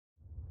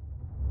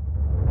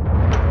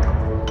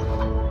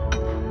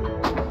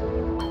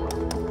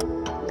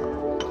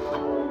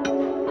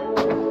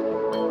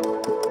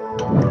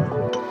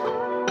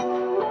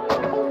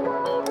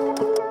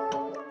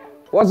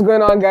What's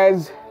going on,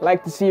 guys?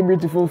 Like to see your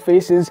beautiful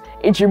faces.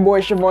 It's your boy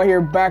Shevon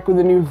here, back with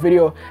a new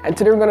video, and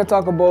today we're going to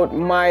talk about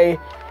my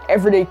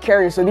everyday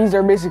carry. So these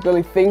are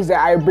basically things that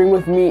I bring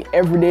with me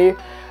every day,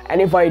 and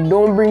if I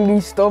don't bring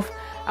these stuff,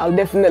 I'll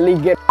definitely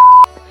get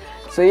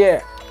so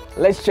yeah,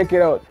 let's check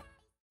it out.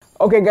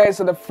 Okay guys,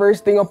 so the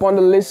first thing up on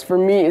the list for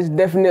me is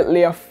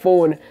definitely a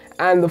phone,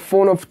 and the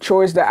phone of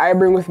choice that I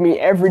bring with me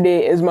every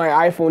day is my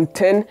iPhone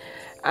 10,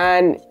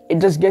 and it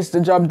just gets the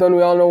job done.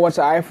 We all know what's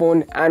an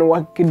iPhone and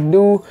what it can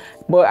do,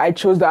 but I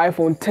chose the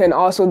iPhone 10.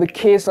 Also, the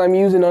case I'm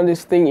using on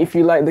this thing, if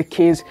you like the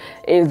case,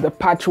 is the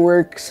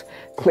Patchworks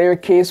clear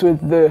case with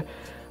the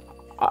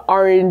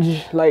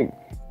orange like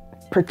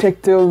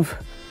protective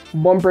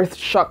bumper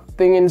shock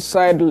thing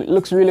inside. It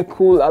looks really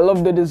cool. I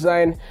love the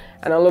design,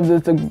 and I love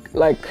the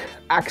like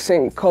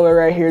accent color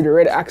right here, the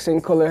red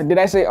accent color. Did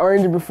I say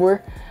orange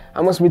before?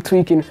 I must be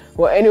tweaking.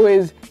 Well,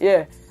 anyways,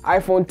 yeah,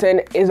 iPhone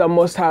 10 is a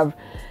must-have.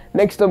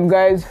 Next up,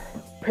 guys,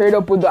 paired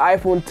up with the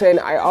iPhone 10,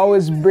 I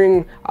always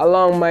bring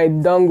along my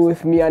dongle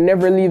with me. I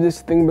never leave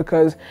this thing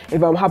because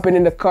if I'm hopping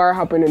in the car,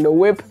 hopping in the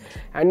whip,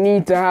 I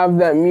need to have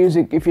that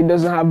music if it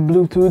doesn't have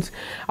Bluetooth.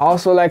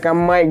 Also, like, I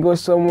might go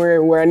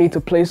somewhere where I need to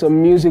play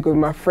some music with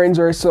my friends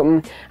or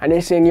something, and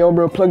they're saying, yo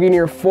bro, plug in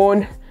your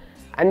phone.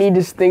 I need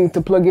this thing to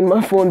plug in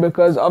my phone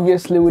because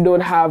obviously we don't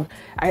have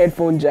a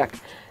headphone jack.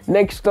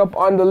 Next up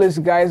on the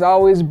list, guys, I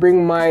always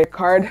bring my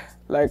card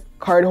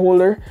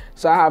holder.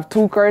 So I have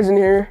 2 cards in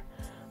here,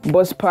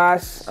 bus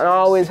pass, and I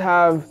always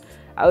have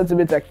a little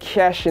bit of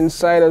cash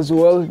inside as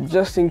well,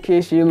 just in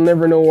case. You'll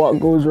never know what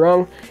goes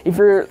wrong. If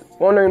you're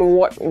wondering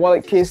what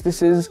wallet case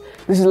this is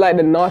like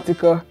the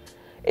Nautica.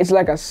 It's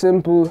like a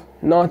simple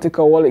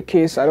Nautica wallet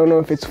case. I don't know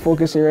if it's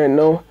focusing right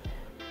now.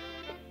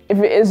 If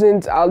it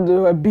isn't, I'll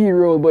do a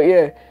B-roll, but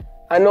yeah,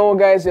 I know,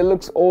 guys, it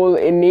looks old.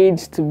 It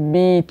needs to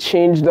be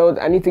changed out.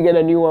 I need to get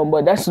a new one,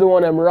 but that's the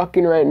one I'm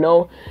rocking right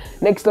now.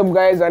 Next up,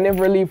 guys, I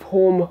never leave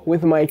home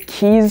with my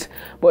keys,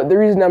 but the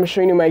reason I'm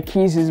showing you my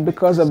keys is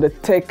because of the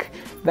tech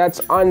that's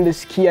on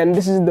this key, and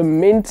this is the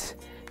Mint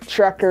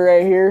tracker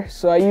right here.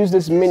 So I use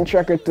this Mint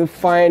tracker to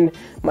find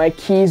my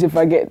keys if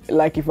I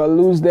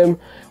lose them,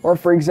 or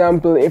for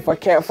example, if I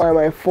can't find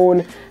my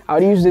phone,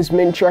 I'll use this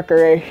Mint tracker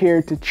right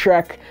here to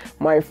track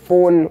my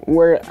phone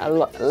where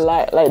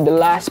like the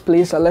last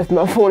place I left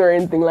my phone or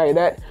anything like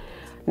that.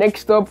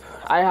 Next up,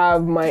 I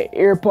have my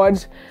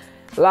AirPods.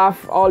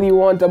 Laugh all you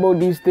want about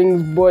these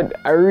things, but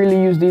I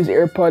really use these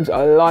AirPods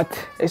a lot,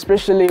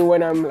 especially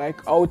when I'm like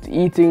out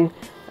eating,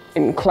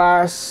 in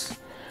class,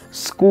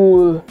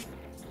 school,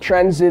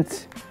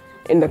 transit,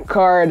 in the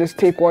car. I just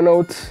take one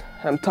out.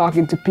 I'm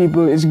talking to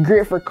people. It's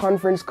great for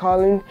conference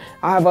calling.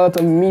 I have a lot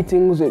of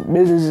meetings with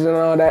businesses and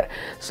all that,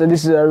 so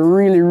this is a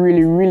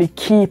really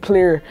key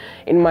player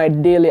in my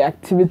daily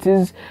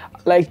activities.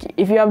 Like,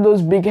 if you have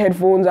those big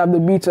headphones, I have the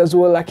Beats as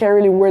well. I can't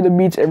really wear the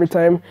Beats every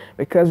time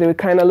because they would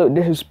kind of look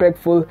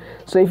disrespectful.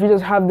 So if you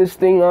just have this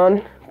thing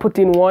on, put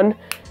in one,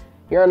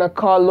 you're on a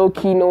call,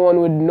 low-key, no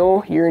one would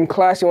know. You're in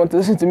class, you want to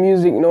listen to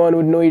music, no one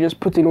would know. You just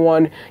put in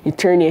one, you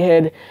turn your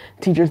head,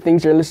 teacher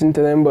thinks you're listening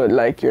to them, but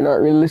like you're not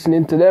really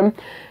listening to them.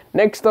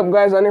 Next up,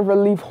 guys, I never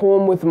leave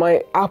home with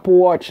my Apple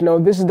Watch. Now,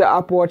 this is the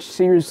Apple Watch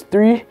Series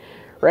 3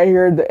 right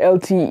here, the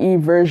LTE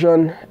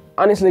version.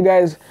 Honestly,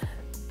 guys,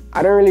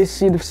 I don't really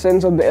see the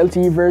sense of the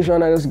LTE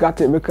version. I just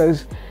got it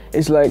because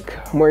it's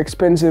like more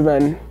expensive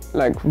and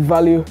like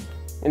value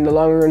in the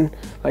long run.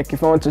 Like,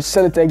 if I want to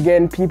sell it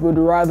again, people would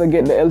rather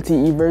get the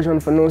LTE version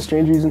for no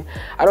strange reason.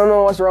 I don't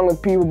know what's wrong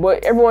with people,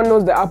 but everyone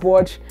knows the Apple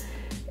Watch.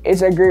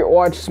 It's a great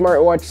watch,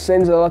 smartwatch,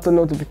 sends a lot of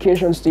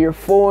notifications to your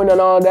phone and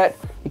all that.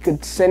 You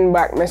could send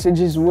back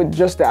messages with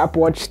just the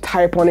Apple Watch,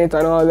 type on it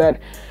and all that,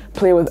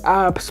 play with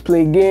apps,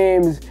 play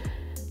games,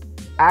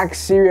 ask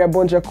Siri a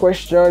bunch of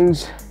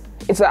questions.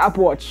 It's an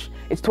Apple Watch.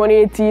 It's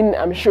 2018.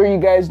 I'm sure you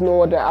guys know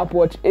what the Apple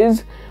Watch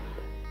is.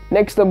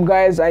 Next up,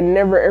 guys, I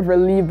never ever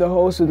leave the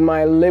house with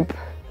my lip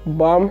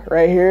balm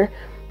right here.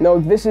 Now,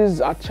 this is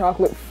a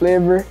chocolate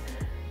flavor.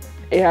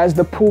 It has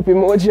the poop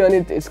emoji on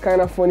it. It's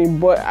kind of funny,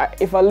 but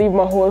if I leave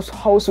my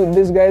house with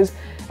this, guys,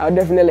 I'll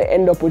definitely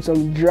end up with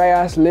some dry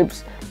ass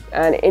lips.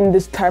 And in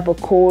this type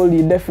of cold,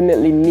 you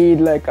definitely need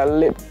like a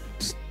lip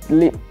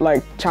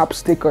like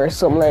chapstick or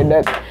something like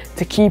that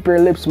to keep your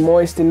lips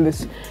moist in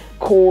this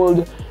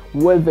cold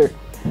weather.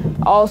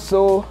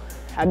 Also,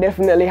 I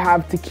definitely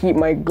have to keep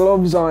my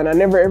gloves on. I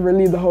never ever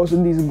leave the house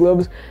with these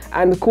gloves.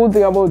 And the cool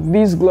thing about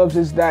these gloves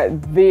is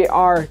that they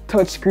are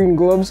touchscreen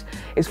gloves.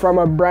 It's from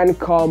a brand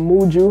called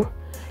Muju.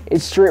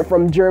 It's straight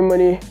from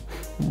Germany.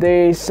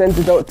 They sent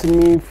it out to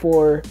me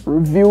for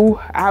review.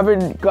 I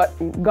haven't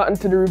gotten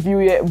to the review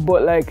yet,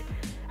 but like,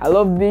 I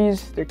love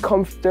these. They're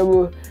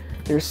comfortable,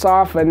 they're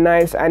soft and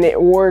nice, and it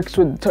works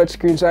with the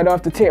touchscreen, so I don't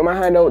have to take my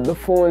hand out the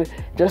phone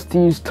just to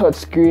use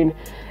touchscreen.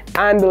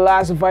 And the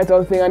last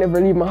vital thing I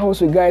never leave my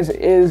house with, guys,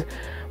 is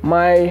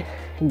my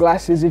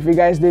glasses. If you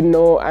guys didn't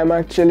know, I'm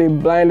actually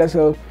blind as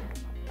hell.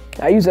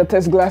 I use a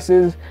test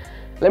glasses.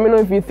 Let me know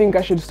if you think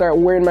I should start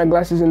wearing my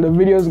glasses in the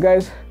videos,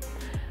 guys.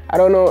 I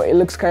don't know, it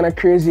looks kind of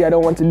crazy. I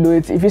don't want to do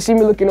it. If you see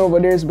me looking over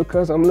there, it's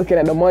because I'm looking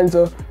at the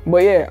monitor.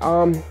 But yeah,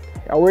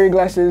 I wear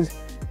glasses,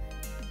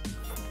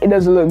 it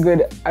doesn't look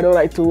good. I don't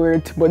like to wear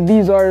it, but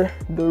these are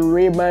the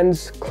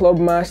Ray-Bans Club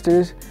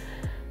Masters.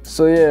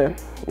 So yeah,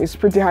 it's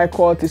pretty high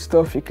quality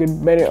stuff. You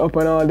could bend it up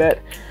and all that.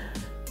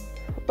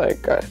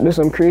 Like do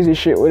some crazy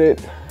shit with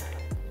it. You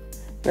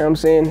know what I'm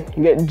saying?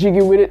 You get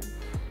jiggy with it.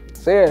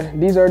 So yeah,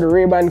 these are the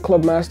Ray-Ban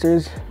Club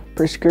Masters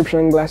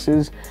prescription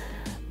glasses.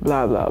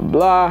 Blah blah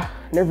blah.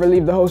 Never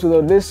leave the house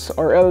without this,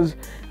 or else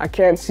I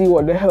can't see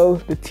what the hell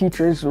the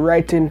teacher's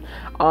writing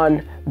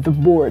on the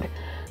board.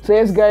 So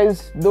yes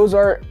guys, those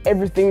are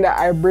everything that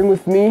I bring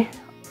with me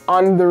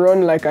on the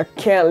run. Like I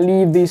can't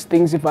leave these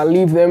things. If I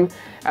leave them,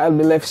 I'll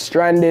be left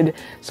stranded.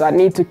 So I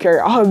need to carry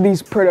all of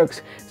these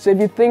products. So if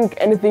you think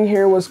anything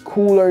here was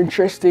cool or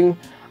interesting,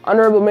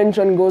 honorable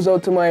mention goes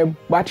out to my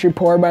battery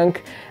power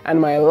bank and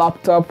my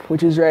laptop,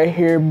 which is right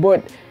here.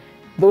 But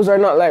those are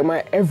not like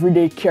my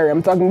everyday carry.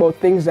 I'm talking about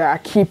things that I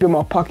keep in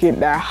my pocket,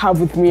 that I have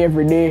with me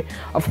every day.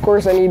 Of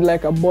course I need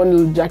like a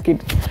bundle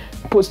jacket,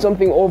 put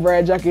something over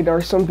a jacket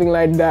or something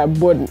like that,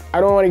 but I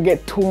don't want to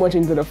get too much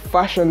into the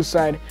fashion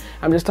side.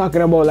 I'm just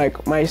talking about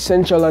like my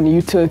essential and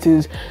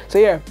utilities. So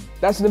yeah,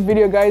 that's the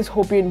video guys.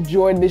 Hope you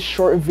enjoyed this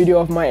short video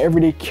of my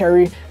everyday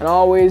carry, and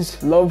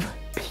always love,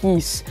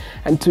 peace,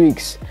 and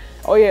tweaks.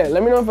 Oh yeah,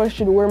 let me know if I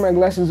should wear my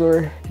glasses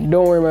or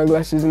don't wear my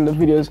glasses in the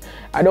videos.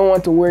 I don't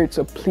want to wear it,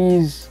 so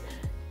please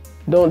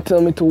don't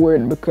tell me to wear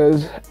it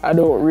because I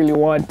don't really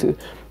want to.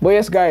 But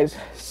yes guys,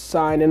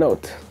 signing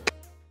out.